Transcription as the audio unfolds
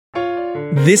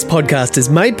This podcast is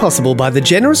made possible by the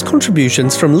generous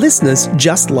contributions from listeners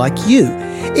just like you.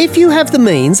 If you have the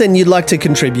means and you'd like to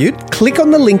contribute, click on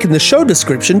the link in the show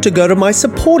description to go to my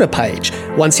supporter page.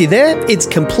 Once you're there, it's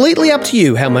completely up to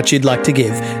you how much you'd like to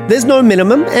give. There's no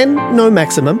minimum and no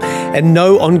maximum and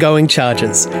no ongoing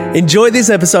charges. Enjoy this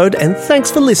episode and thanks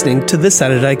for listening to the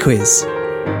Saturday Quiz.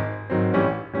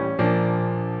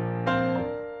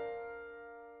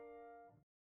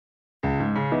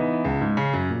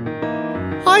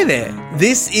 Hi there,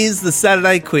 this is the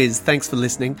Saturday Quiz. Thanks for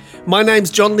listening. My name's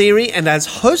John Leary, and as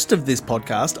host of this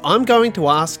podcast, I'm going to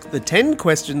ask the 10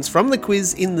 questions from the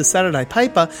quiz in the Saturday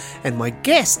paper, and my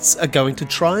guests are going to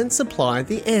try and supply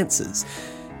the answers.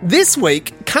 This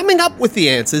week, coming up with the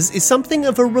answers is something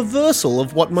of a reversal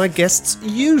of what my guests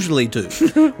usually do.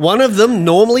 One of them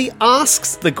normally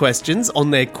asks the questions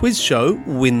on their quiz show,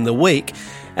 Win the Week,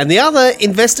 and the other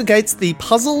investigates the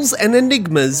puzzles and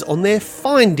enigmas on their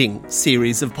Finding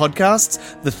series of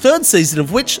podcasts, the third season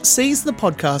of which sees the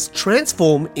podcast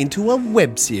transform into a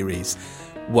web series.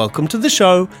 Welcome to the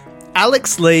show,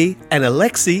 Alexei and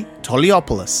Alexei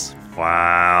Toliopoulos.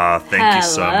 Wow, thank you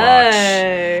so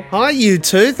much. Hi, you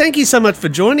two. Thank you so much for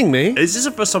joining me. Is this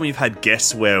the first time you've had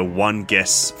guests where one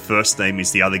guest's first name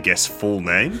is the other guest's full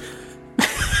name?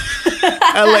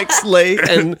 Alexei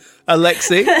and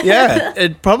Alexei. Yeah,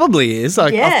 it probably is.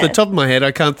 Off the top of my head,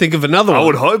 I can't think of another one. I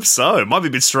would hope so. It might be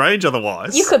a bit strange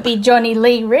otherwise. You could be Johnny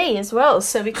Lee Ree as well,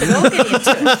 so we could all get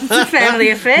into it. It's a family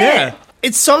affair. Yeah.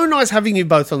 It's so nice having you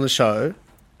both on the show.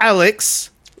 Alex,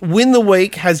 Win the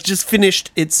Week has just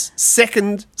finished its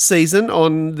second season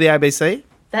on the ABC.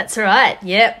 That's right.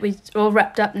 Yep, we're all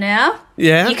wrapped up now.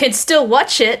 Yeah. You can still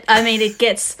watch it. I mean, it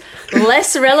gets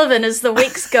less relevant as the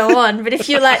weeks go on. But if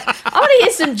you're like, I want to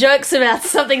hear some jokes about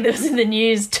something that was in the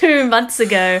news 2 months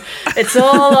ago, it's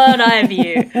all on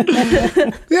iView.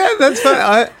 Yeah, that's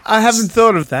fine. I haven't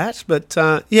thought of that. But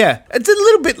yeah, it's a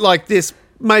little bit like this.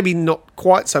 Maybe not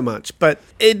quite so much. But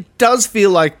it does feel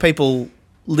like people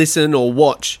listen or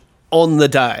watch on the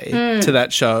day to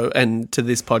that show and to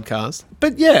this podcast.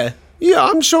 But yeah,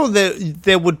 I'm sure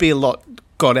there would be a lot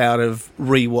got out of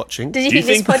rewatching. Did you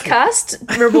think this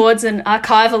podcast rewards an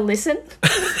archival listen?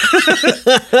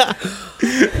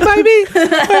 Maybe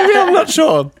I'm not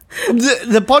sure.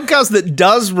 The podcast that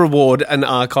does reward an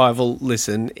archival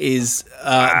listen is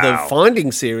the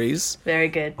Finding series. Very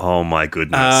good. Oh my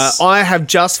goodness. I have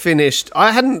just finished.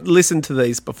 I hadn't listened to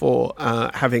these before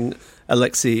having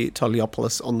Alexei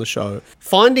Toliopoulos on the show.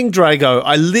 Finding Drago,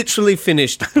 I literally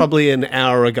finished probably an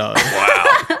hour ago. Wow.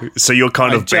 So you're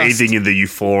kind of bathing in the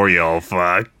euphoria of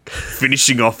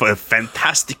finishing off a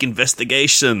fantastic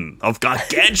investigation of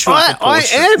gargantuan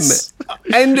proportions. I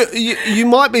am. And you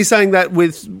might be saying that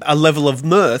with a level of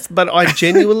mirth, but I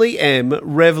genuinely am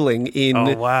reveling in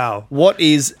what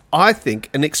is, I think,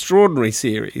 an extraordinary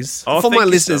series. For my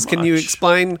listeners, can you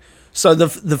explain? So the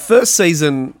first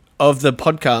season of the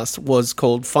podcast was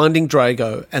called Finding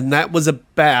Drago, and that was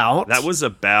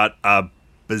about a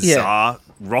bizarre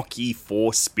Rocky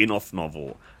IV spin-off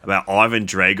novel about Ivan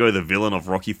Drago, the villain of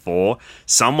Rocky IV.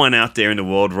 Someone out there in the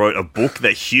world wrote a book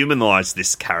that humanized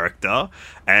this character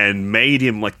and made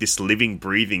him like this living,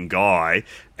 breathing guy,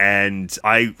 and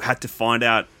I had to find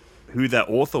out who that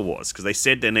author was, because they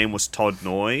said their name was Todd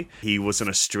Noy. He was an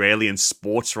Australian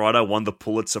sports writer, won the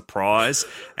Pulitzer Prize,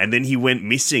 and then he went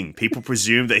missing. People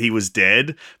presumed that he was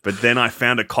dead, but then I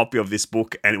found a copy of this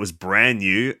book and it was brand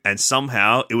new, and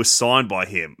somehow it was signed by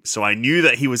him. So I knew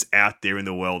that he was out there in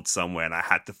the world somewhere, and I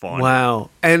had to find him. Wow.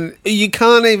 And you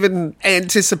can't even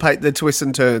anticipate the twists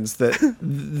and turns that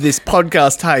this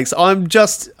podcast takes. I'm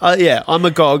just, I'm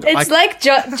agog. It's like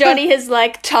Johnny has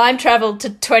like time traveled to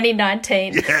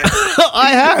 2019. Yeah. I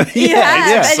have.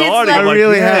 Yeah. It's exciting. I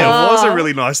really have. It was a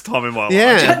really nice time in my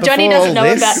life. Johnny doesn't know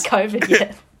about COVID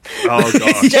yet. Oh,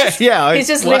 gosh. He's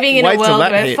just living in a world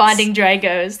where Finding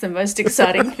Drago is the most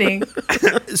exciting thing.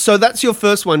 So that's your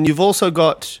first one. You've also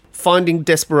got Finding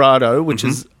Desperado, which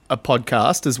is a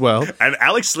podcast as well. And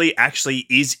Alexei actually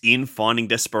is in Finding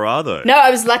Desperado. No, I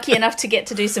was lucky enough to get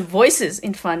to do some voices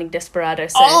in Finding Desperado.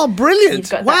 So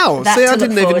brilliant. Wow. See, I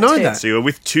didn't even know that. So you're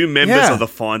with two members of the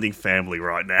Finding family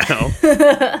right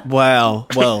now. Wow.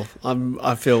 Well,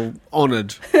 I feel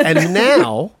honoured. And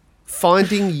now,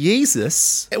 Finding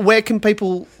Jesus. Where can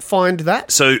people find that?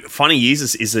 So Finding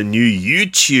Jesus is a new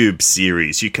YouTube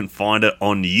series. You can find it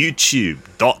on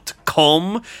youtube.com.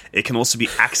 It can also be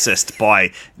accessed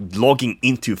by logging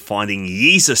into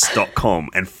findingyesus.com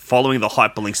and following the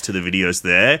hyperlinks to the videos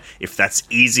there, if that's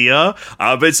easier.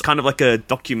 But it's kind of like a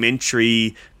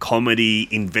documentary, comedy,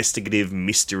 investigative,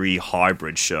 mystery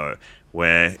hybrid show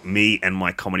where me and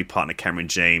my comedy partner Cameron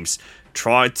James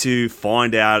tried to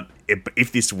find out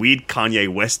if this weird Kanye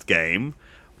West game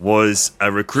was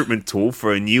a recruitment tool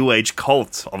for a new age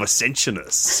cult of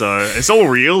ascensionists. So it's all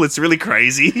real. It's really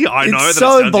crazy. I know that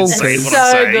so it sounds insane It's what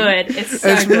I'm so saying. good. It's so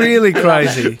It's good. really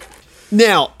crazy.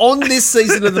 Now, on this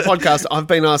season of the podcast, I've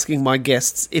been asking my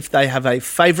guests if they have a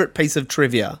favourite piece of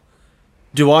trivia.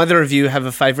 Do either of you have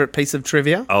a favourite piece of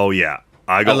trivia? Oh, yeah.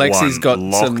 I got Alexei's one got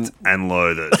locked some- and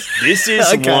loaded. This is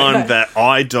Okay. one that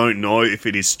I don't know if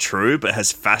it is true, but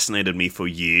has fascinated me for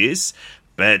years.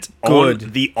 But Good.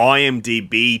 on the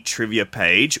IMDb trivia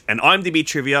page, and IMDb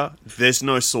trivia, there's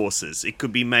no sources. It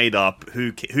could be made up.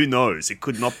 Who knows? It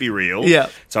could not be real. Yeah.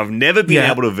 So I've never been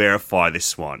Yeah. able to verify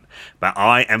this one. But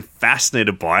I am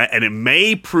fascinated by it, and it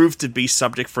may prove to be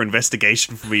subject for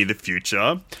investigation for me in the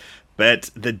future.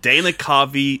 But the Dana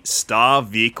Carvey star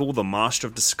vehicle, the Master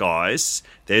of Disguise,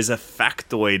 there's a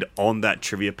factoid on that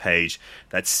trivia page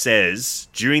that says,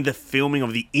 during the filming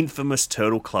of the infamous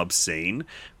Turtle Club scene,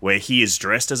 where he is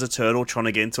dressed as a turtle trying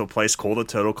to get into a place called the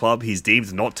Turtle Club, he's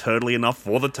deemed not turtly enough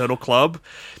for the Turtle Club.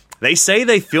 They say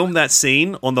they filmed that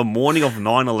scene on the morning of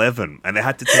 9/11, and they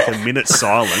had to take a minute's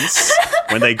silence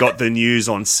when they got the news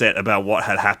on set about what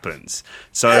had happened.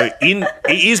 So it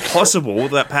is possible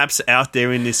that perhaps out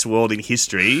there in this world in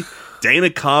history,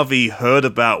 Dana Carvey heard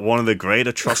about one of the great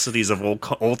atrocities of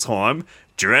all time,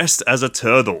 dressed as a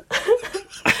turtle.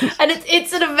 And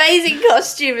it's an amazing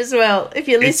costume as well. If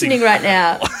you're listening right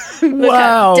now, look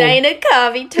Wow. up Dana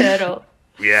Carvey turtle.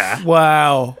 Yeah.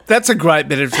 Wow. That's a great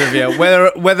bit of trivia.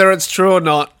 Whether it's true or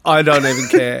not, I don't even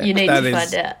care. You need to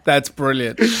find out. That's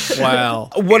brilliant. Wow.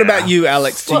 What about you,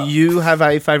 Alex? Do Well, you have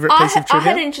a favourite piece of I trivia?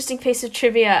 had an interesting piece of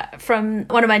trivia from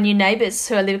one of my new neighbours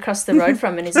who I live across the road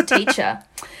from and is a teacher.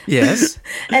 Yes.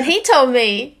 And he told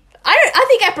me, I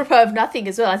think apropos of nothing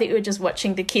as well, I think we were just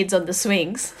watching the kids on the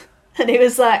swings. And he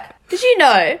was like, did you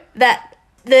know that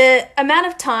the amount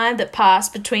of time that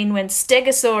passed between when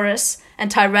Stegosaurus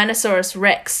and Tyrannosaurus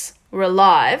Rex were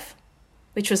alive,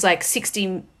 which was like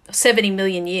 70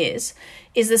 million years,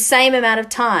 is the same amount of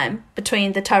time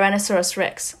between the Tyrannosaurus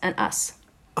Rex and us.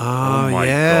 Oh, my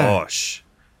yeah. gosh.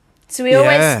 So we Yeah.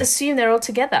 always assume they're all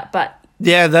together, but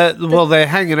Yeah, they're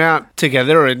hanging out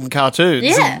together in cartoons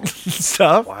Yeah. and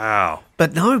stuff. Wow.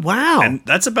 But no, wow. And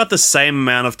that's about the same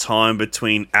amount of time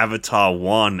between Avatar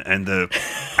 1 and the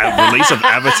release of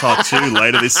Avatar 2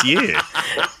 later this year.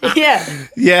 yeah,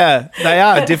 yeah, they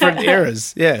are different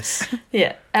eras, yes.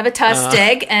 yeah. Avatar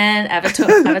Steg and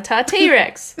Avatar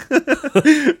T-Rex.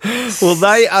 Well,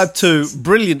 they are two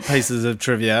brilliant pieces of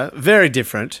trivia, very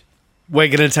different. We're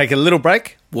going to take a little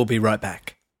break. We'll be right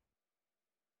back.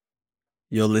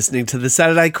 You're listening to the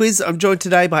Saturday Quiz. I'm joined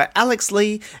today by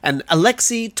Alexei and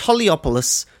Alexei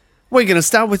Toliopoulos. We're going to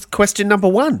start with question number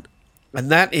 1.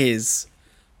 And that is,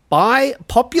 by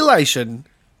population,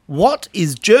 what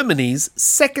is Germany's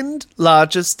second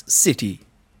largest city?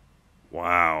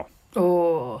 Wow.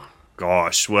 Oh,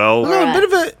 Gosh, well,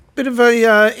 Right. Bit of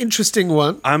a interesting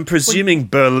one. I'm presuming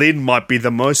Berlin might be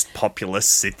the most populous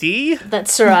city.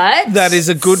 that's right. That is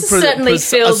a good certainly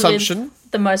filled assumption.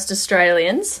 with the most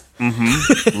Australians. A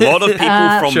lot of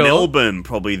people from Sure. Melbourne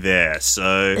probably there.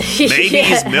 So maybe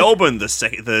Yeah. is Melbourne the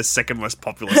second most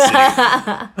populous city?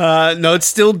 No, it's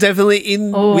still definitely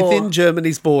within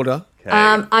Germany's border. Okay.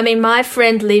 I mean, my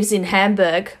friend lives in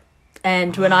Hamburg,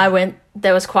 and when I went,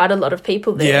 there was quite a lot of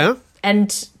people there. Yeah. And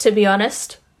to be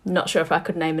honest, not sure if I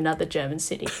could name another German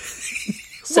city.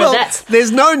 So Well, that's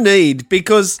there's no need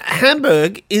because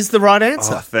Hamburg is the right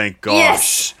answer. Oh, thank gosh.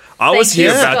 Yes. I was Thank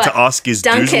here you, about Scott. to ask, is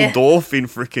Danke. Dusseldorf in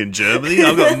freaking Germany?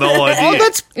 I've got no idea. Oh,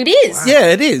 that's it is. yeah,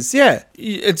 it is. Yeah,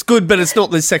 it's good, but it's not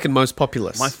the second most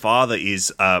populous. My father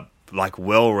is a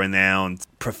well-renowned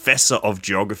professor of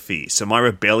geography, so my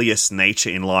rebellious nature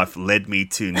in life led me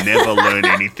to never learn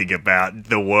anything about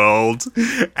the world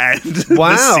and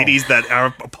Wow. the cities that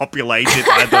are populated.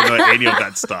 I don't know any of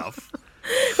that stuff.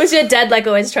 Was your dad like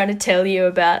always trying to tell you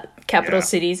about capital Yeah.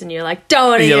 cities, and you're like, don't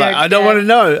want to You're hear like, it, I don't Dad." want to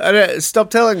know. Stop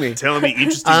telling me. Telling me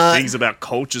interesting things about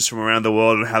cultures from around the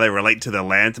world and how they relate to their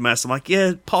landmass. I'm like,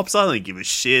 yeah, Pops, I don't give a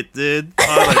shit, dude.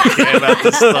 I don't care about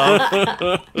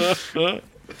this stuff.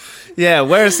 Yeah,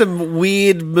 where are some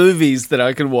weird movies that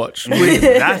I can watch?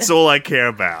 That's all I care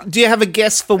about. Do you have a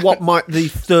guess for what might the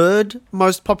third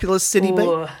most populous city be?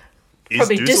 Ooh, Is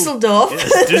probably Dusseldorf.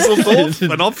 Is Dusseldorf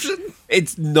an option?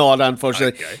 It's not,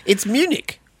 unfortunately. Okay. It's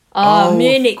Munich. Oh,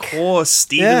 Munich. Of course,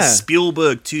 Steven Yeah.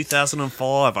 Spielberg,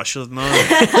 2005. I should have known.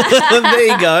 There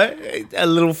you go. A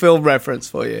little film reference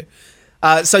for you.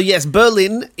 So, yes,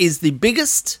 Berlin is the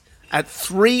biggest at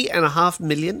 3.5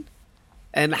 million,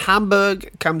 and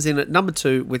Hamburg comes in at number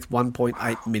 2 with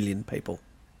 1.8 million people.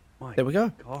 My There we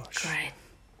go. Gosh. Great.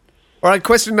 All right,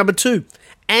 question number 2.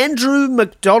 Andrew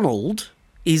McDonald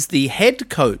is the head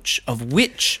coach of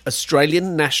which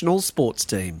Australian national sports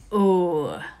team?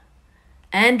 Ooh.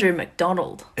 Andrew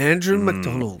McDonald. Andrew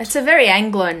McDonald. It's a very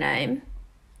Anglo name.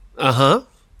 Uh-huh.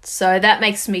 So that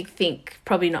makes me think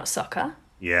probably not soccer.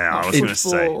 Yeah, I was going to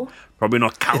say, Football. probably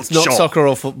not culture. It's not soccer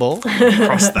or football.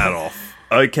 Cross that off.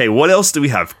 Okay, what else do we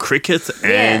have? Cricket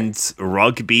and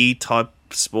rugby type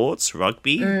sports?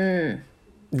 Rugby?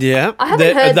 Yeah. I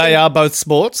haven't heard They them. are both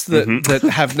sports that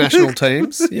have national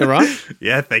teams. You're right.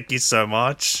 Yeah, thank you so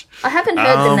much. I haven't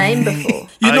heard the name before.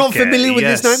 You're not Okay, familiar with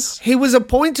yes. this name? He was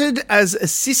appointed as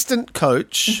assistant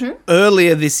coach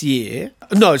earlier this year.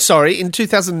 No, sorry, in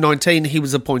 2019 he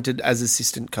was appointed as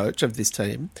assistant coach of this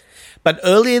team. But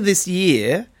earlier this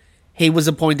year he was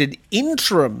appointed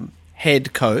interim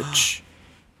head coach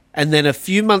and then a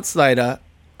few months later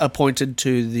appointed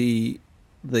to the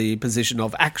position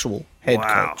of actual head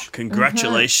Wow, coach.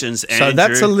 congratulations, Andrew. So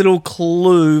that's a little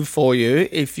clue for you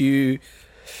if you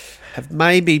have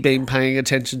maybe been paying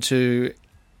attention to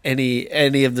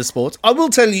any of the sports. I will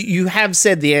tell you, you have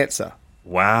said the answer.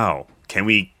 Wow. Can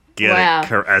we get Wow.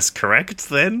 it as correct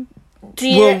then? Do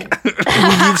you,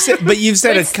 You've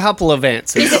said a couple of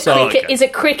answers. is it So cricket? Is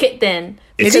it cricket then?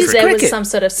 It's Because there was cricket. some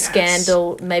sort of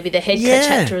scandal. Maybe the head coach Yeah.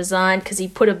 had to resign because he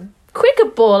put a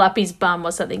cricket ball up his bum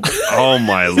or something. Oh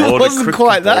my lord! wasn't a cricket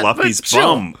quite that, ball up but his sure.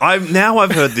 bum.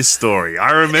 I've heard this story.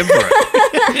 I remember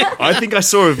it. I think I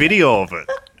saw a video of it.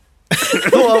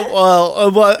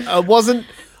 it wasn't.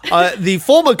 The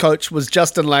former coach was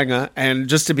Justin Langer, and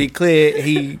just to be clear,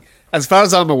 he, as far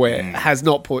as I'm aware, has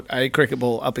not put a cricket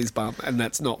ball up his bum, and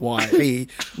that's not why he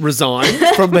resigned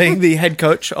from being the head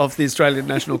coach of the Australian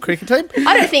national cricket team.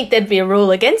 I don't think there'd be a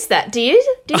rule against that. Do you?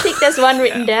 Do you think there's one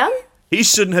written down? He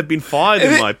shouldn't have been fired,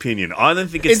 in my opinion. I don't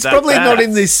think it's It's that probably bad. not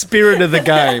in the spirit of the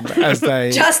game, as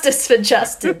they. Justice for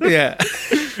Justin. Yeah.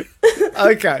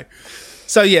 Okay.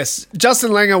 So, yes,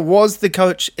 Justin Langer was the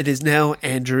coach. It is now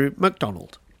Andrew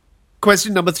McDonald.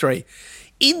 Question number 3.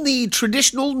 In the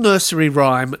traditional nursery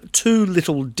rhyme, Two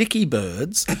Little Dicky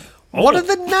Birds, what are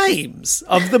the names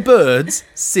of the birds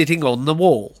sitting on the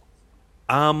wall?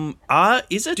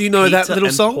 Is it? Do you know that Peter little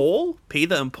and song? Paul?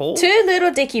 Peter and Paul. Two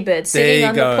little dicky birds There sitting you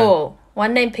on go. the pole.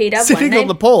 One named Peter, Sitting one named on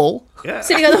the pole? Yeah.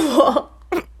 sitting on the wall.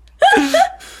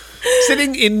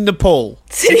 Sitting in the pool.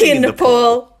 Sitting in the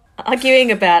pool, arguing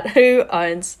about who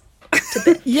owns.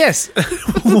 Yes.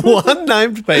 One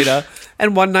named Peter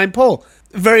and one named Paul.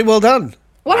 Very well done.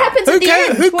 What happens Who at the ca-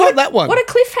 end? who got that one? What a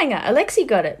cliffhanger. Alexei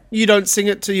got it. You don't sing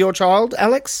it to your child,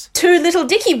 Alex? Two little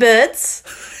dicky birds.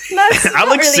 No, it's not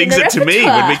Alex really sings in the it to me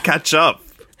when we repertoire. catch up.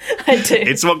 I do.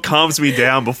 It's what calms me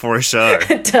down before a show.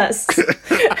 It does.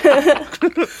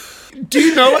 Do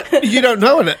you know it? You don't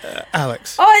know it,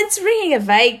 Alex. Oh, it's ringing a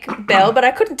vague bell, but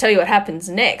I couldn't tell you what happens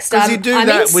next. Because I'm you do in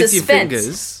that with suspense. your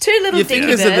fingers. Two little your dicky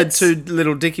fingers birds. are the two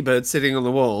little dicky birds sitting on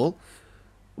the wall.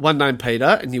 One named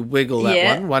Peter, and you wiggle that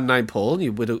Yeah. one. One named Paul, and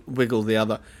you wiggle the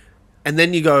other. And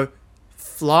then you go,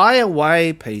 fly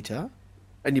away, Peter,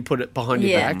 and you put it behind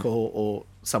your Yeah. back or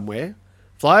somewhere.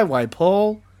 Fly away,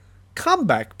 Paul. Come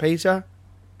back, Peter.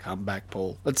 Come back,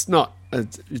 Paul. It's not.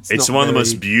 It's It's not one of the very-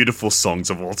 most beautiful songs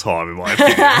of all time, in my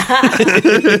opinion.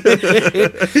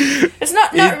 It's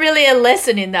not really a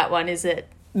lesson in that one, is it?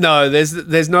 No,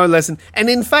 there's no lesson. And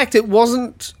in fact, it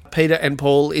wasn't Peter and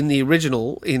Paul in the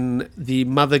original, in the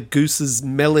Mother Goose's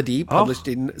Melody, published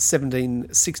in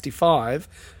 1765.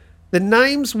 The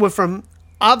names were from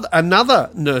another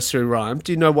nursery rhyme.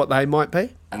 Do you know what they might be?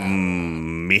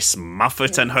 Miss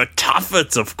Muffet and her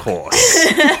Tuffet, of course.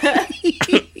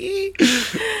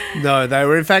 No, they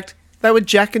were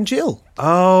Jack and Jill.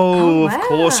 Oh, of wow.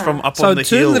 course, from Up So on the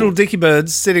two Hill. little dicky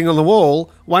birds sitting on the wall,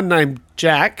 one named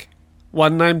Jack,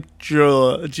 one named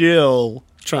Jill.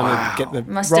 Trying to get the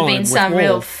Must have rhyme been with some wall.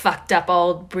 real fucked up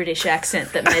old British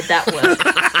accent that made that work.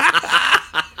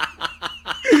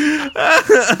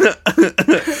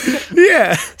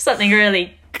 Yeah. Something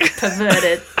really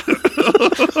perverted.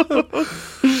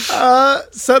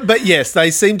 But yes,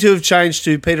 they seem to have changed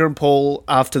to Peter and Paul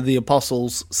after the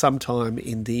Apostles sometime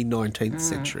in the 19th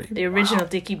century. The original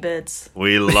Dicky Birds.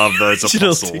 We love those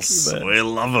Original apostles. Dicky Birds. We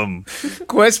love them.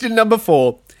 Question number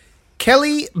 4.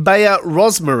 Kelly Bayer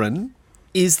Rosmarin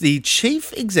is the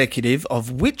chief executive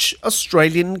of which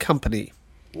Australian company?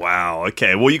 Wow.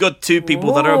 Okay. Well, you got two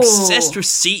people that are Whoa. obsessed with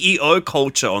CEO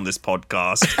culture on this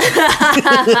podcast.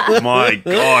 My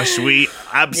gosh, we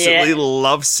absolutely Yeah.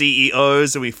 love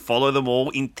CEOs and we follow them all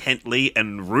intently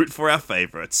and root for our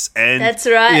favorites. And That's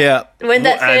right. Yeah. When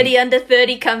that Well, and- 30 under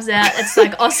 30 comes out, it's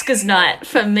like Oscars night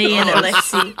for me and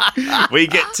Alexei. we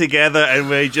get together and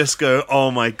we just go, oh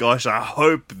my gosh, I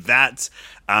hope that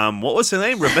what was her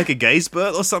name? Rebecca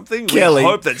Gaysbert or something? Kelly. We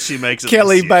hope that she makes it.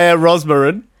 Kelly Bayer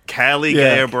Rosmarin. Kelly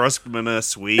Yeah. Gayer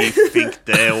Brosmanus, we think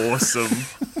they're awesome.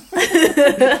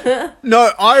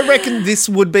 No, I reckon this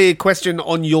would be a question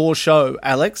on your show,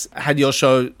 Alex. Had your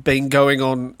show been going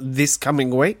on this coming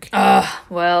week?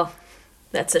 Well,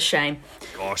 that's a shame.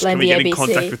 Gosh, Blame can we the get in ABC.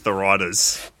 contact with the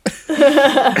writers?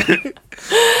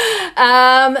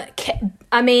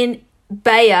 I mean,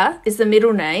 Bayer is the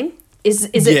middle name. Is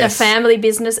it a Yes. family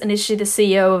business, and is she the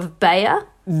CEO of Bayer?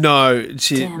 No,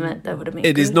 Damn it, that would have been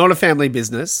It good. is not a family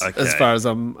business, Okay. as far as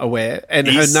I'm aware. And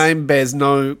Is- her name bears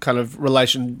no kind of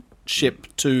relationship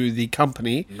to the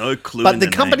company. No clue But in the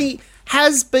the company name.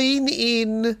 has been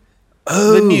in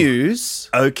the news.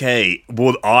 Okay,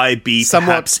 would I be Somewhat.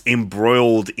 perhaps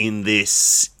embroiled in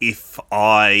this if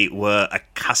I were a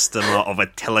customer of a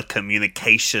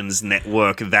telecommunications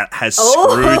network that has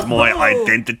screwed my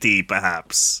identity,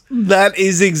 perhaps? That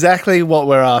is exactly what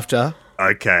we're after.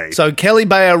 Okay. So Kelly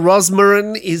Bayer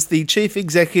Rosmarin is the chief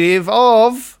executive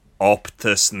of...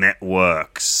 Optus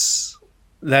Networks.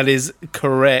 That is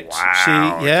correct.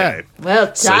 Wow, okay. Well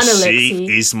done, So Alexei.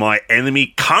 she is my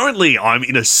enemy. Currently, I'm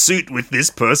in a suit with this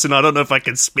person. I don't know if I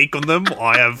can speak on them.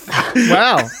 I have...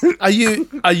 Wow. Are you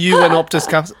an Optus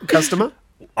customer?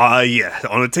 Yeah,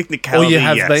 on a technicality, Or you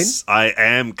have yes. I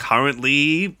am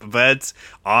currently, but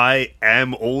I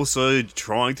am also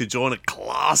trying to join a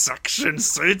class action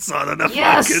suit, so I don't know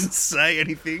Yes. if I can say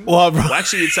anything. Well,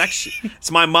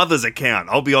 It's my mother's account.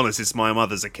 I'll be honest, it's my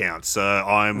mother's account. So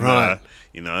I'm, Right.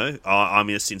 I'm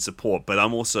just in support, but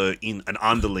I'm also in an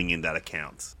underling in that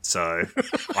account. So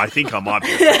I think I might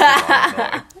be affected,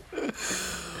 I don't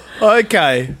know.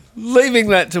 Okay, leaving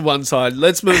that to one side,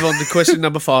 let's move on to question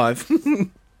number 5.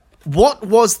 What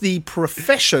was the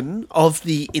profession of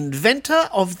the inventor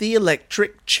of the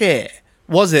electric chair?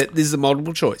 Was it, this is a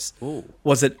multiple choice,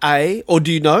 was it A, or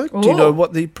do you know? Do you know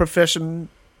what the profession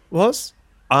was?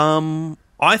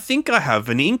 I think I have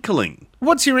an inkling.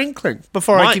 What's your inkling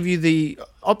before I My- give you the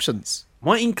options?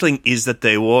 My inkling is that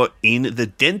they were in the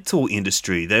dental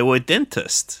industry. They were a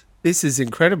dentist. This is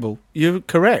incredible. You're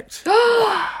correct.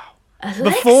 Alexei.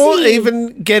 Before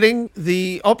even getting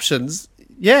the options,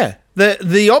 yeah.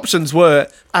 The options were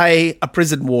A, a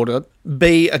prison warden,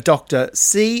 B, a doctor,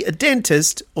 C, a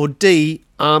dentist, or D,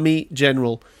 army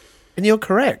general. And you're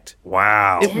correct.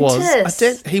 Wow. It was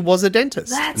Dentist. he was a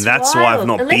dentist. That's why I've wild.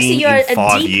 not Alexei, been you're in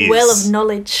 5 a deep years. well of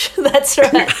knowledge. That's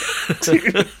right.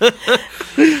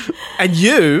 And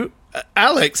you,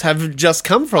 Alex, have just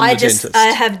come from the dentist. I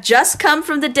have just come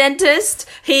from the dentist.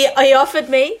 He offered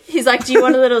me. He's like, "Do you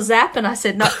want a little zap?" And I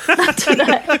said, "No, not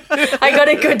tonight. I got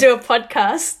to go do a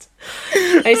podcast."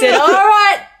 And he said, "All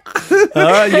right."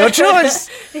 Your choice.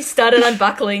 He started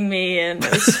unbuckling me, and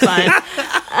it was fine.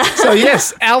 So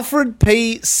yes, Alfred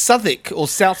P. Southwick or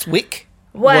Southwick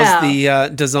Wow. was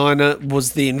the designer,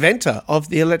 was the inventor of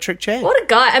the electric chair. What a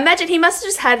guy! Imagine he must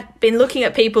have just been looking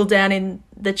at people down in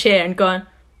the chair and going,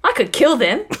 "I could kill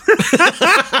them." Oh,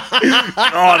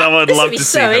 I would This love would be to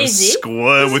so see them easy.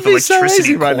 squirm with This would be so electricity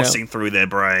easy right now. coursing through their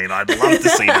brain. I'd love to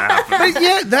see that happen. But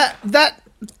yeah, that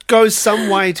goes some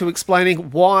way to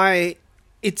explaining why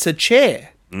it's a chair.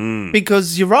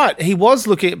 Because you're right, he was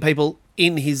looking at people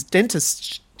in his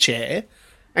dentist's chair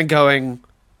and going,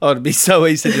 "Oh, it'd be so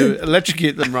easy to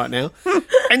electrocute them right now."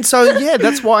 And so, yeah,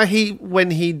 that's why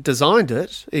when he designed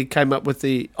it, he came up with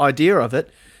the idea of it,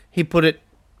 he put it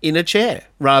in a chair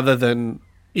rather than,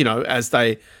 as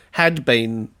they had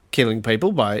been killing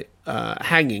people by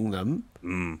hanging them,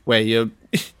 where you're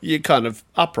kind of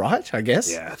upright, I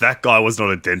guess. Yeah, that guy was not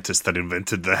a dentist that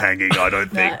invented the hanging, I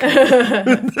don't think.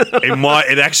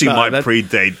 It actually might that-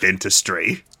 predate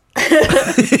dentistry.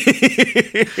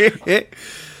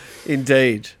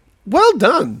 Indeed. Well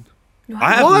done.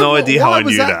 I have Why- no idea how why I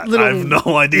was knew that that. little- I have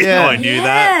no idea Yeah. how I knew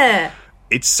that. Yeah,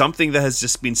 It's something that has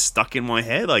just been stuck in my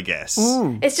head, I guess.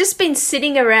 it's just been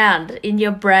sitting around in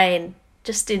your brain,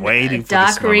 just in Waiting a for dark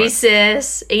this moment.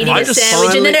 recess, eating I a just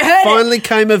sandwich, and then it heard it. finally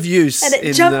came of use And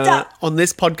it jumped up. on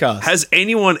this podcast. Has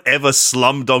anyone ever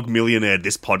Slumdog Millionaire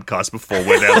this podcast before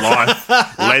where their life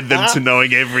led them to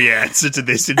knowing every answer to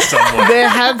this in some way? There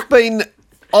have been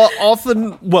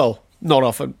often, well, not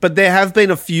often, but there have been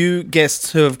a few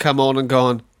guests who have come on and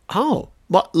gone, "Oh,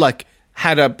 what?" Like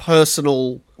had a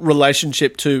personal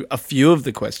relationship to a few of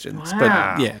the questions,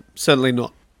 Wow. but yeah, certainly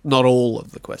not all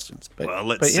of the questions. But, Well,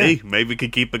 let's but yeah. see. Maybe we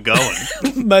could keep it going.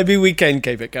 Maybe we can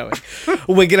keep it going.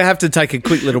 We're going to have to take a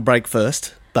quick little break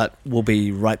first, but we'll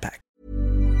be right back.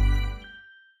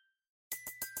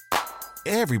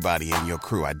 Everybody in your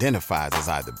crew identifies as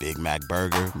either Big Mac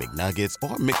Burger, McNuggets,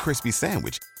 or McCrispy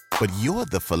Sandwich. But you're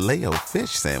the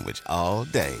Filet-O-Fish Sandwich all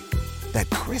day. That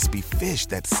crispy fish,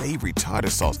 that savory tartar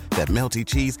sauce, that melty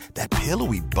cheese, that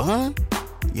pillowy bun.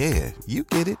 Yeah, you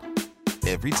get it.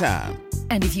 Every time.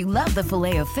 And if you love the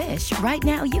Filet-O-Fish, right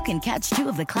now you can catch 2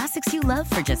 of the classics you love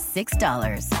for just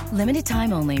 $6. Limited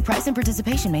time only. Price and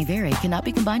participation may vary. Cannot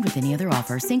be combined with any other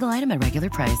offer. Single item at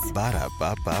regular price.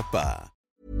 Ba-da-ba-ba-ba.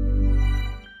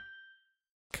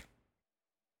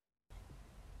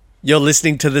 You're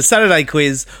listening to the Saturday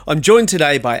Quiz. I'm joined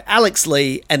today by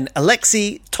Alexei and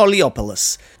Alexei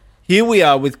Toliopoulos. Here we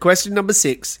are with question number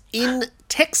 6. In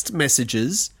text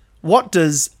messages, what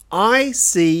does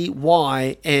ICYMI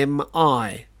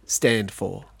stand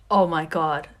for? Oh my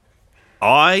God.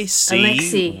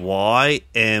 ICYMI?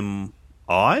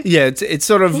 Yeah, it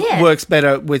sort of works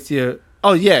better with your...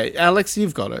 Oh, yeah, Alex,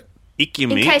 you've got it. In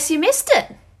case you missed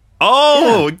it.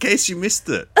 Oh, in case you missed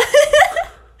it.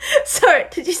 Sorry,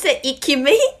 did you say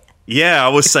ikimi? Yeah, I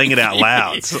was saying it out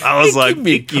loud. I was like,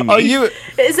 Ikimi. Ikimi.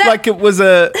 Is that Like it was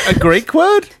a Greek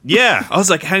word? Yeah, I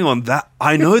was like, hang on,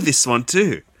 I know this one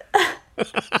too.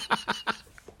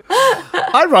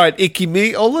 I write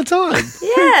ikimi all the time.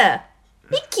 Yeah.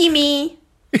 Ikimi.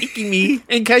 Ikimi.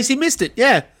 In case you missed it,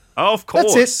 yeah. Oh, of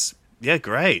course. That's Yeah,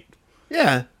 great.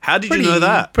 Yeah. How did you know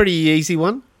that? Pretty easy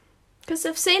one. Because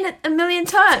I've seen it a million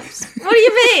times. What do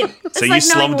you mean? It's So like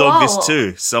you knowing slumdog this Wall.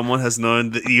 too. Someone has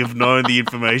known that you've known the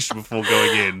information before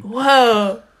going in.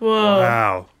 Whoa.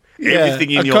 Wow.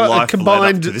 Everything in a your life led up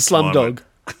combined to this slumdog. moment.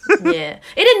 Yeah.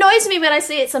 It annoys me when I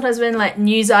see it sometimes when like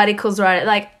news articles write it.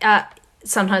 Like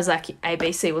sometimes like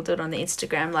ABC will do it on the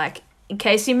Instagram. Like in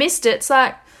case you missed it. It's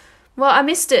like, well, I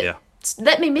missed it. Yeah.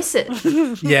 Let me miss it.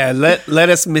 Yeah, let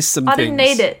us miss some I things. didn't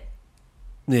need it.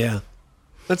 Yeah,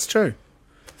 that's true.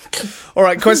 All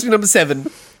right, question number 7.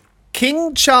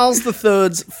 King Charles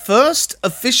III's first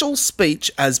official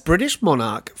speech as British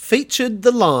monarch featured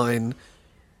the line,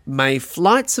 "May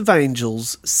flights of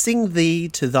angels sing thee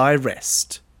to thy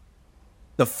rest."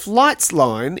 The flights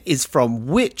line is from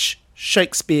which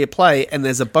Shakespeare play, and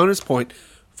there's a bonus point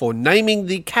for naming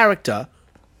the character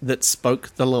that spoke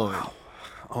the line.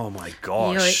 Oh my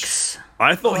gosh. Yikes.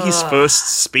 I thought his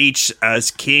first speech as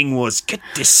king was, "Get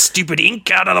this stupid ink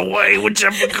out of the way, would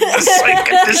you, for goodness sake,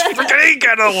 get this freaking ink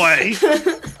out of the way."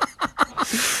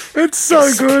 It's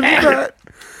so good, that.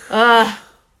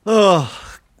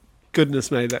 Oh, goodness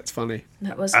me, that's funny.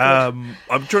 That was good. I'm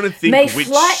trying to think May which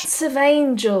flights of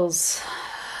angels.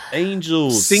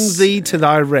 angels. Sing thee to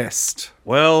thy rest.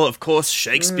 Well, of course,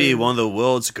 Shakespeare, one of the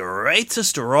world's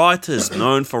greatest writers,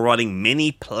 known for writing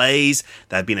many plays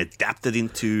that have been adapted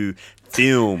into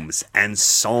films and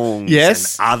songs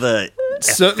Yes. and other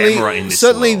ephemera in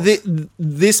Certainly, this world.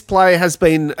 this play has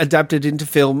been adapted into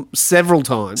film several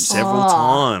times. Several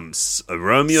times. A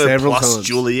Romeo Several plus times.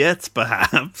 Juliet,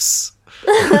 perhaps.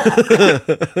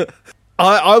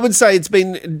 I would say it's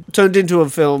been turned into a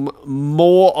film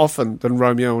more often than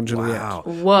Romeo and Juliet. Wow.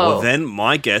 Whoa. Well, then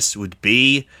my guess would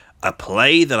be a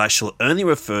play that I shall only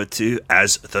refer to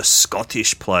as the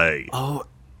Scottish play. Oh,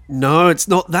 no, it's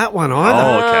not that one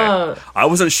either. Oh, okay. I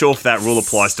wasn't sure if that rule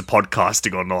applies to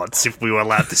podcasting or not, if we were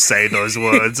allowed to say those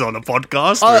words on a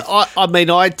podcast. or if- I mean,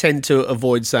 I tend to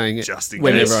avoid saying it Just in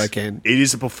whenever case. I can. It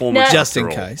is a performance. No. Just in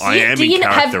after all. case. I am in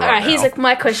character all right, here's now.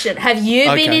 my question. Have you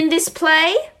been Okay. in this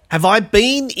play? Have I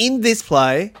been in this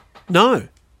play? No,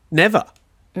 never.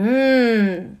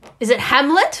 Is it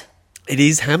Hamlet? It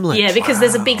is Hamlet. Yeah, because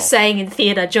there's a big saying in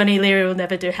theatre, Johnny Leary will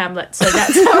never do Hamlet, so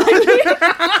that's how I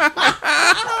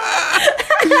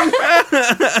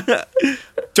knew.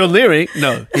 John Leary?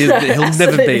 No, he'll never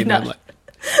Absolutely be in not.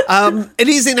 Hamlet. It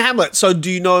is in Hamlet, so do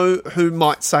you know who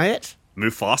might say it?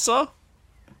 Mufasa?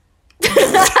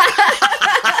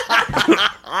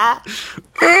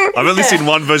 I've only seen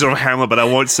one version of Hamlet, but I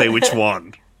won't say which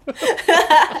one. Would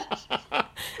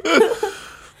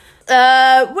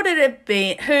it have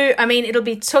been who? I mean, it'll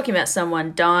be talking about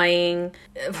someone dying.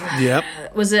 Yep.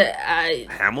 Was it?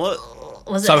 Hamlet?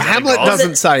 Was So it? Hamlet Was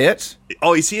doesn't say it.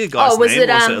 Oh, is he a guy's Oh, was name it,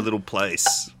 or is it a little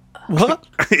place? What?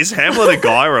 Is Hamlet a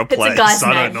guy or a place? guy's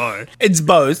I name. don't know. It's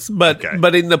both, but Okay.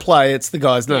 but in the play, it's the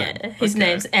guy's name. Yeah, his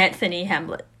name's Anthony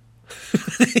Hamlet.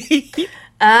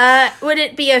 Would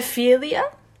it be Ophelia?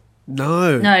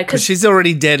 No, No, 'cause- she's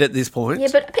already dead at this point. Yeah,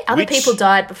 but other Which- people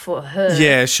died before her.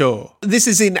 Yeah, sure. This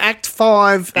is in Act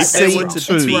 5, That's If there Scene were to It's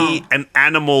 2. be wrong. an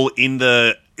animal in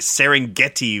the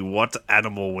Serengeti, what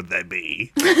animal would they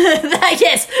be?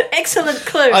 Yes, excellent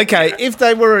clue. Okay, if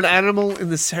they were an animal in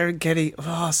the Serengeti,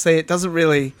 see, it doesn't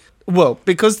really... Well,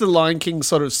 because the Lion King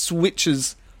sort of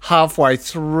switches halfway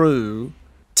through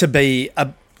to be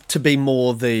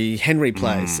more the Henry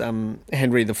place,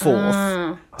 Henry the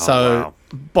Fourth. So wow.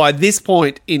 by this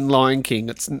point in Lion Ing,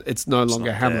 it's no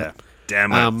longer Hamlet. Yeah.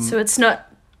 Damn it. So it's not...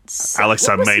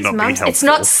 Alexei what was may his not be mum's? helpful. It's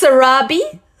not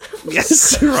Sarabi?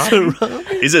 Yes, right.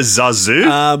 Is it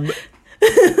Zazu?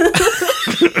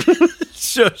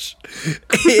 Shush.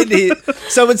 It is.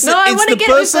 So it's No, I it's want to the get...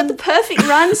 We've person. got the perfect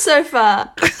run so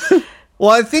far. Well,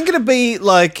 I think it'd be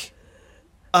like,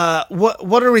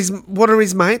 what are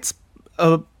his mates?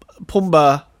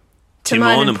 Pumbaa,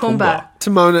 Timon and Pumbaa.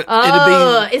 Timon. It'd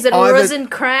Oh, be is it either-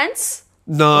 Rosencrantz?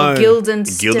 No, Or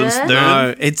Guildenstern? Guildenstern?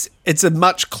 no. It's a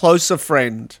much closer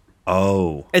friend.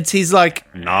 Oh. It's his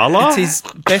like Nala? It's his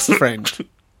best friend.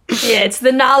 Yeah, it's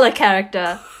the Nala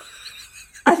character.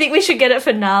 I think we should get it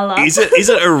for Nala. Is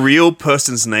it a real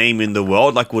person's name in the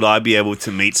world? Like, would I be able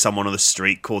to meet someone on the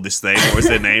street called this name? Or is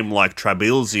their name like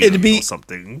Trabilzian It'd be- or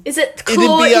something? Is it It'd be,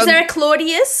 Is there a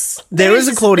Claudius? There is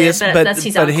a Claudius, but that's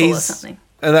his but uncle or he's something.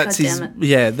 that's God his damn it.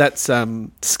 yeah. That's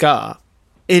Scar.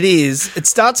 It is. It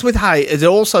starts with H. It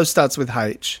also starts with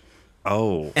H.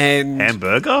 Oh. And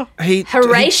Hamburger?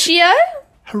 Horatio?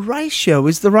 Horatio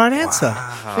is the right answer.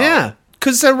 Yeah,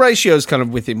 because Horatio's kind of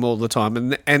with him all the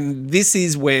time, and this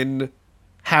is when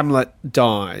Hamlet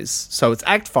dies. So it's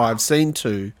Act 5, Scene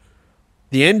 2,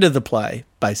 the end of the play,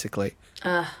 basically.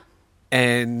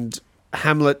 And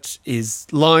Hamlet is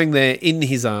lying there in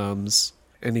his arms,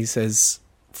 and he says,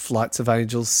 "Flights of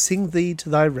angels, sing thee to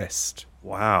thy rest."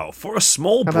 Wow. For a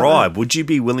small about bribe, would you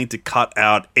be willing to cut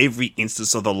out every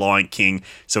instance of The Lion King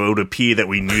so it would appear that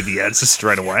we knew the answer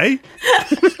straight away?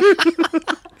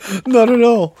 Not at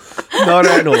all. Not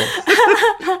at all.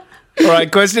 All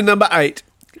right, question number 8.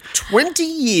 20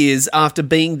 years after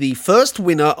being the first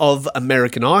winner of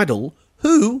American Idol,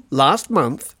 who, last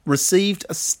month, received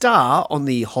a star on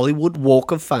the Hollywood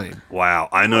Walk of Fame? Wow.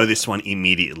 I know this one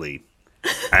immediately.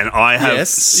 And I have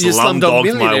Yes, you're slumdogged Slumdog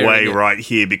my Millionaire, way yeah. right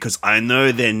here because I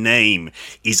know their name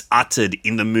is uttered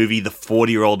in the movie The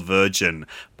 40-Year-Old Virgin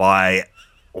by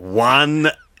one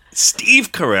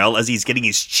Steve Carell as he's getting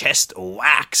his chest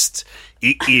waxed.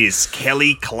 It is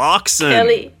Kelly Clarkson.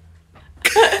 Kelly.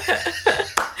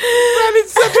 That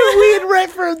is such a weird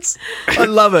reference. I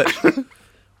love it.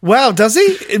 Wow, does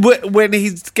he? When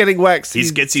he's getting waxed, He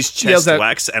gets his yells chest out,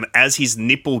 waxed, and as his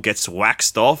nipple gets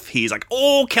waxed off, he's like,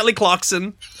 "Oh, Kelly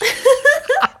Clarkson!"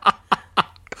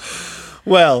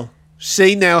 Well,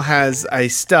 she now has a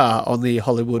star on the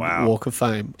Hollywood Wow. Walk of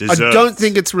Fame. Deserved. I don't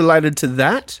think it's related to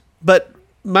that, but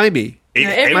maybe. It-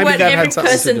 Every that had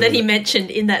something to person do that with he it.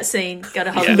 mentioned in that scene got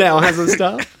a Hollywood Now has a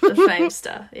star. the fame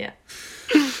star. Yeah.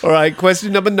 All right,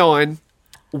 question number 9.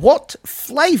 What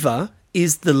flavour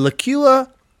is the liqueur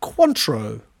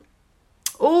Cointreau?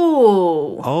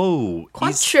 Ooh. oh,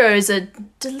 Cointreau is a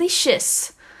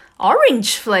delicious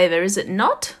orange flavour, is it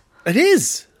not? It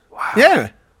is. Wow. Yeah.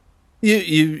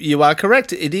 You are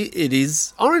correct. It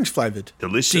is orange flavoured.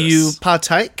 Delicious. Do you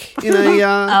partake in a...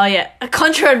 Oh, yeah. A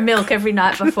Cointreau milk every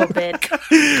night before bed.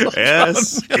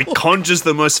 Yes, it conjures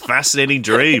the most fascinating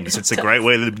dreams. It's a great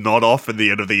way to nod off at the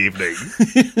end of the evening.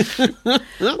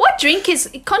 What drink is...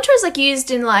 Cointreau is like used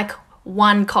in like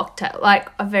one cocktail, like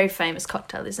a very famous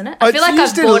cocktail, isn't it? I It's feel like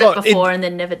used I've in a bought lot. it before and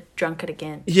then never drunk it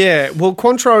again. Yeah, well,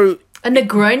 Cointreau... A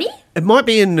Negroni? It might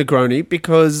be in Negroni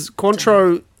because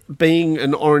Cointreau, being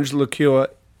an orange liqueur,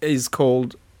 is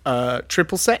called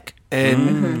triple sec,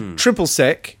 and triple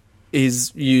sec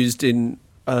is used in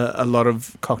a lot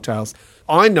of cocktails.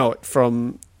 I know it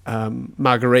from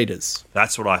margaritas.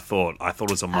 That's what I thought. I thought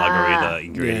it was a margarita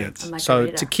ingredient. So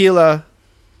Margarita. tequila,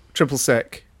 triple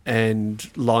sec, and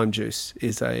lime juice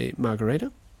is a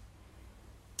margarita.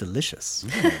 Delicious.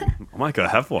 I might go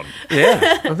have one.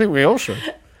 Yeah, I think we all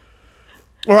should.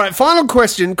 All right, final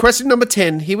question. Question number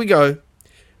 10. Here we go.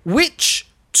 Which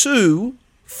 2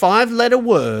 5-letter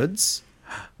words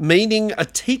meaning a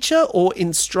teacher or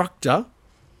instructor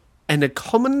and a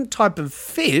common type of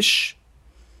fish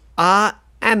are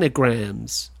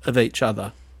anagrams of each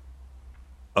other?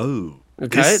 Oh,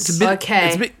 Okay, it's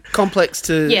a bit complex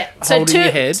to Yeah. So hold in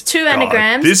your head. two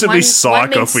anagrams. this would be One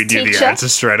psycho if means we knew the teacher. answer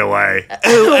straight away.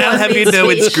 Oh, I'll have you means know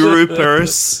it's fish.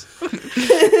 groupers.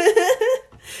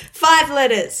 5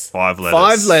 letters. 5 letters.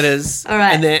 5 letters, All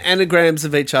right. and they're anagrams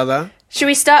of each other. Should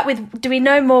we start with, do we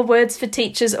know more words for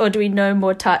teachers or do we know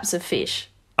more types of fish?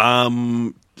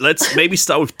 Let's maybe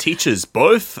start with teachers.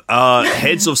 Both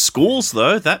heads of schools,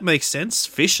 though. That makes sense.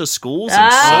 Fish are schools. And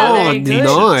Ah, so very good.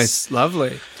 Nice,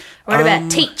 lovely. What about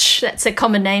teach? That's a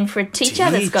common name for a teacher.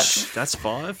 That's got That's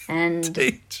 5. and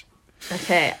Teach.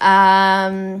 okay.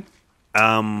 What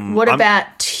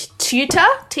about tutor?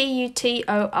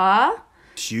 Tutor.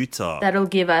 Tutor. That'll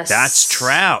give us. That's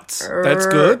trout. That's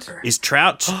good. Is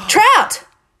trout? Trout.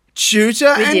 Tutor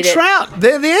and did it. trout.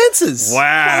 They're the answers.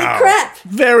 Wow. Crap.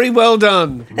 Very well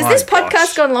done. Has this podcast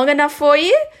gosh. gone long enough for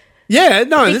you? Yeah,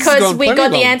 no, this has Because gone we plenty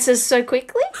got the long. answers so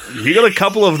quickly? You got a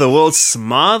couple of the world's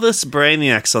smartest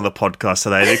brainiacs on the podcast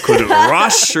today that could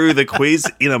rush through the quiz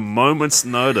in a moment's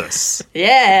notice.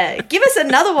 Yeah. Give us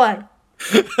another one.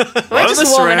 We're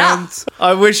just warming up.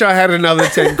 I wish I had another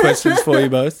 10 questions for you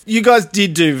both. You guys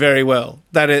did do very well.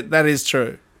 That is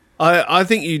true. I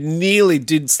think you nearly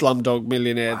did Slumdog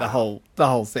Millionaire the whole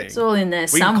thing. It's all in there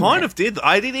We somewhere. kind of did.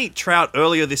 I did eat trout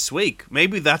earlier this week.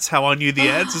 Maybe that's how I knew the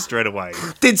answer straight away.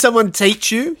 Did someone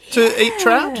teach you to eat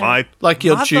trout? My Like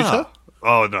your mother. tutor?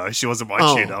 Oh, no, she wasn't my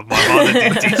tutor. My mother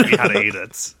did teach me how to eat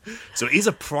it. So it is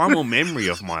a primal memory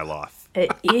of my life.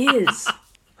 It is.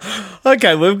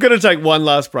 Okay, we're going to take one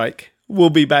last break.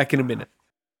 We'll be back in a minute.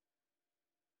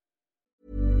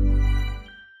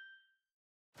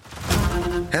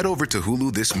 Head over to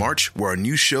Hulu this March, where our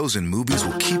new shows and movies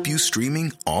will keep you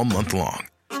streaming all month long.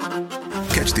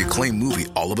 Catch the acclaimed movie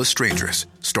All of Us Strangers,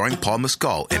 starring Paul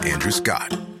Mescal and Andrew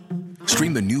Scott.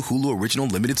 Stream the new Hulu original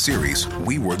limited series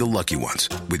We Were the Lucky Ones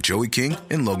with Joey King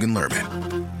and Logan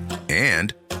Lerman.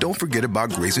 And don't forget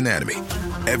about Grey's Anatomy.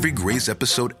 Every Grey's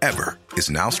episode ever is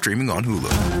now streaming on Hulu.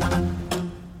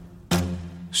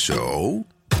 So,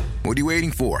 what are you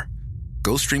waiting for?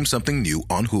 Go stream something new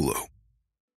on Hulu.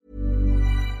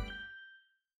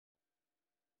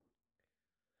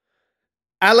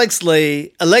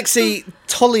 Alexei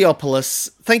Toliopoulos,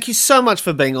 thank you so much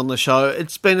for being on the show.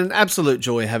 It's been an absolute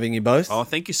joy having you both. Oh,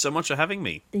 thank you so much for having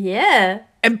me. Yeah.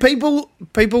 And people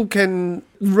can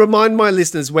remind my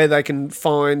listeners where they can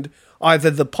find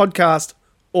either the podcast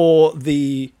or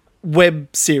the web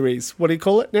series. What do you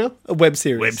call it now? A web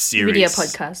series. Web series. Video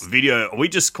podcast. Video. We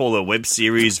just call it web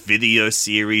series, video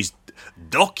series,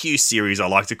 docu-series, I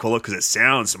like to call it, because it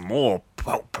sounds more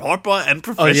proper and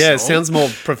professional. Oh, yeah, it sounds more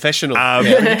professional.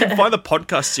 You can find the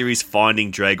podcast series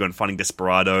Finding Drago and Finding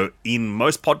Desperado in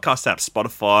most podcast apps,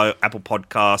 Spotify, Apple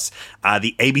Podcasts,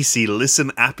 the ABC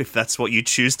Listen app if that's what you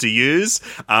choose to use.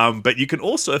 But you can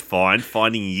also find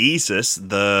Finding Yeezus,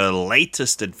 the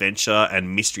latest adventure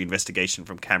and mystery investigation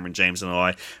from Cameron James and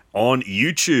I, on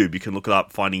YouTube. You can look it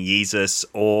up, Finding Yeezus,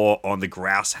 or on the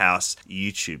Grouse House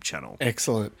YouTube channel.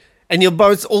 Excellent. And you're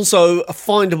both also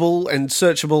findable and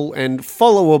searchable and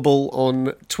followable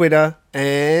on Twitter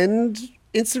and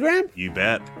Instagram? You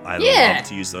bet. I Yeah. love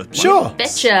to use those. Sure.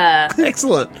 Betcha.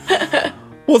 Excellent.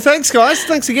 Well, thanks, guys.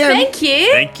 Thanks again. Thank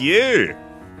you. Thank you.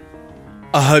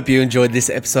 I hope you enjoyed this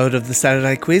episode of the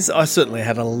Saturday Quiz. I certainly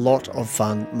had a lot of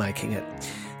fun making it.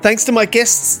 Thanks to my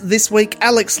guests this week,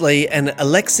 Alexei and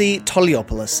Alexei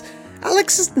Toliopoulos.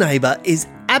 Alex's neighbour is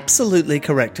absolutely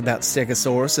correct about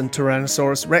Stegosaurus and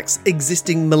Tyrannosaurus rex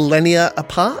existing millennia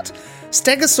apart.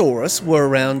 Stegosaurus were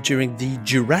around during the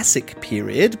Jurassic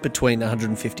period, between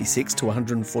 156 to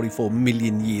 144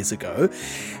 million years ago,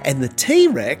 and the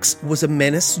T-Rex was a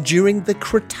menace during the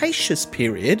Cretaceous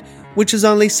period, which is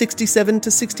only 67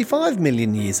 to 65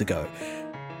 million years ago.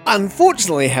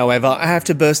 Unfortunately, however, I have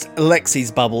to burst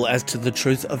Alexei's bubble as to the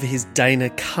truth of his Dana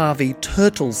Carvey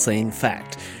turtle scene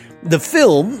fact. The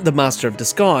film, The Master of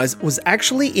Disguise, was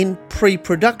actually in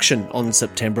pre-production on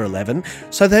September 11,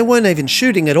 so they weren't even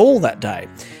shooting at all that day.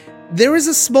 There is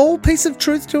a small piece of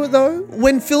truth to it though.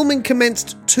 When filming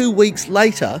commenced 2 weeks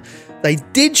later, they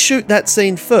did shoot that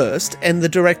scene first, and the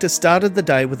director started the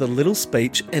day with a little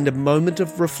speech and a moment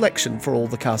of reflection for all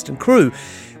the cast and crew,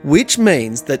 which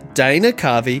means that Dana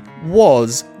Carvey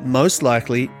was most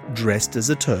likely dressed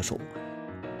as a turtle.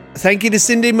 Thank you to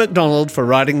Cindy McDonald for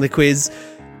writing the quiz.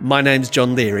 My name's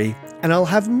John Leary, and I'll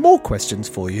have more questions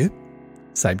for you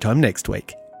same time next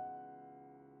week.